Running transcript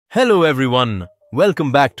Hello everyone,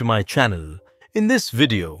 welcome back to my channel. In this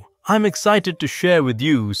video, I'm excited to share with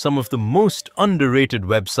you some of the most underrated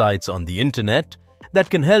websites on the internet that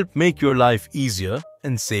can help make your life easier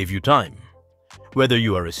and save you time. Whether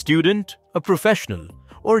you are a student, a professional,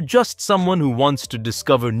 or just someone who wants to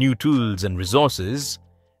discover new tools and resources,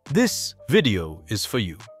 this video is for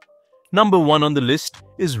you. Number 1 on the list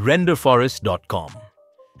is renderforest.com.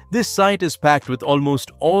 This site is packed with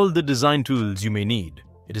almost all the design tools you may need.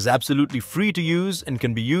 It is absolutely free to use and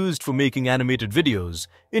can be used for making animated videos,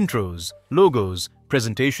 intros, logos,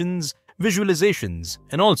 presentations, visualizations,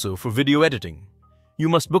 and also for video editing. You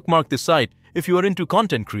must bookmark this site if you are into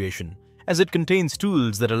content creation, as it contains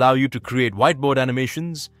tools that allow you to create whiteboard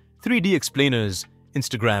animations, 3D explainers,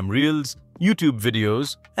 Instagram Reels, YouTube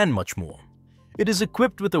videos, and much more. It is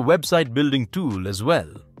equipped with a website building tool as well.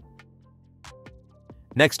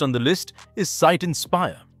 Next on the list is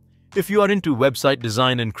SiteInspire. If you are into website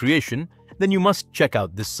design and creation, then you must check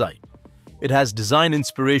out this site. It has design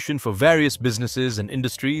inspiration for various businesses and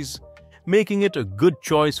industries, making it a good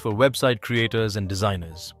choice for website creators and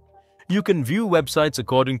designers. You can view websites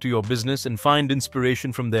according to your business and find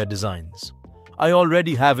inspiration from their designs. I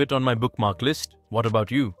already have it on my bookmark list. What about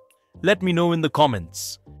you? Let me know in the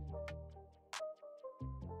comments.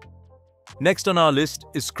 Next on our list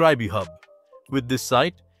is ScribeHub. With this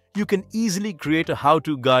site, you can easily create a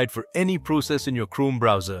how-to guide for any process in your Chrome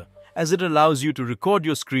browser, as it allows you to record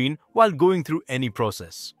your screen while going through any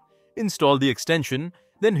process. Install the extension,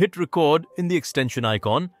 then hit record in the extension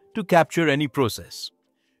icon to capture any process.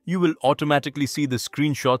 You will automatically see the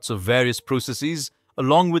screenshots of various processes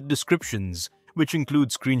along with descriptions, which include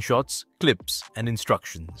screenshots, clips, and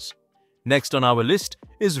instructions. Next on our list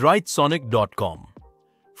is writesonic.com.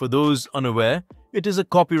 For those unaware, it is a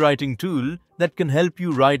copywriting tool that can help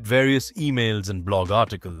you write various emails and blog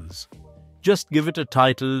articles. Just give it a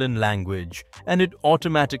title and language, and it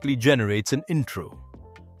automatically generates an intro.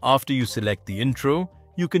 After you select the intro,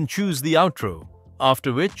 you can choose the outro,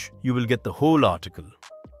 after which you will get the whole article.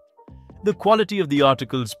 The quality of the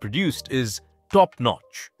articles produced is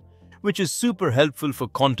top-notch, which is super helpful for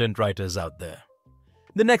content writers out there.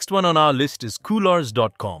 The next one on our list is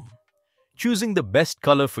coolors.com. Choosing the best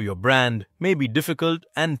color for your brand may be difficult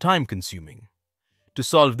and time-consuming. To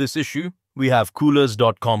solve this issue, we have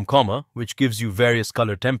coolors.com, which gives you various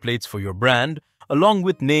color templates for your brand, along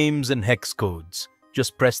with names and hex codes.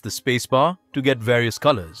 Just press the spacebar to get various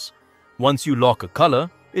colors. Once you lock a color,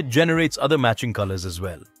 it generates other matching colors as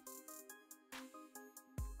well.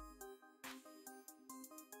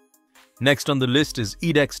 Next on the list is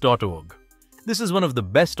edX.org. This is one of the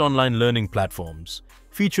best online learning platforms,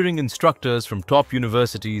 featuring instructors from top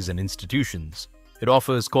universities and institutions. It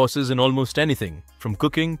offers courses in almost anything, from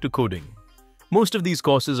cooking to coding. Most of these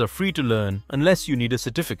courses are free to learn unless you need a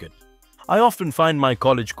certificate. I often find my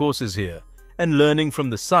college courses here, and learning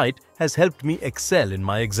from the site has helped me excel in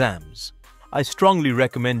my exams. I strongly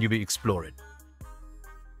recommend you explore it.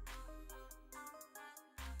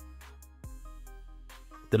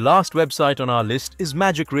 The last website on our list is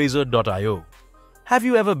magicrazor.io. Have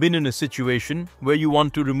you ever been in a situation where you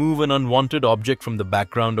want to remove an unwanted object from the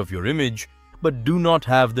background of your image but do not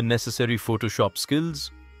have the necessary Photoshop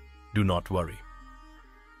skills? Do not worry.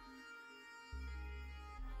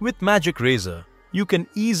 With Magic Razor, you can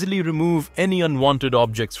easily remove any unwanted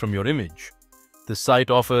objects from your image. The site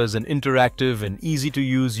offers an interactive and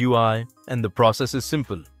easy-to-use UI, and the process is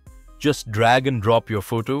simple. Just drag and drop your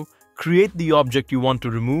photo, create the object you want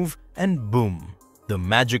to remove, and boom, the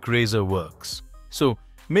Magic Razor works. So,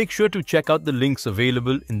 make sure to check out the links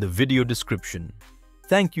available in the video description.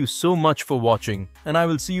 Thank you so much for watching, and I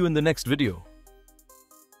will see you in the next video.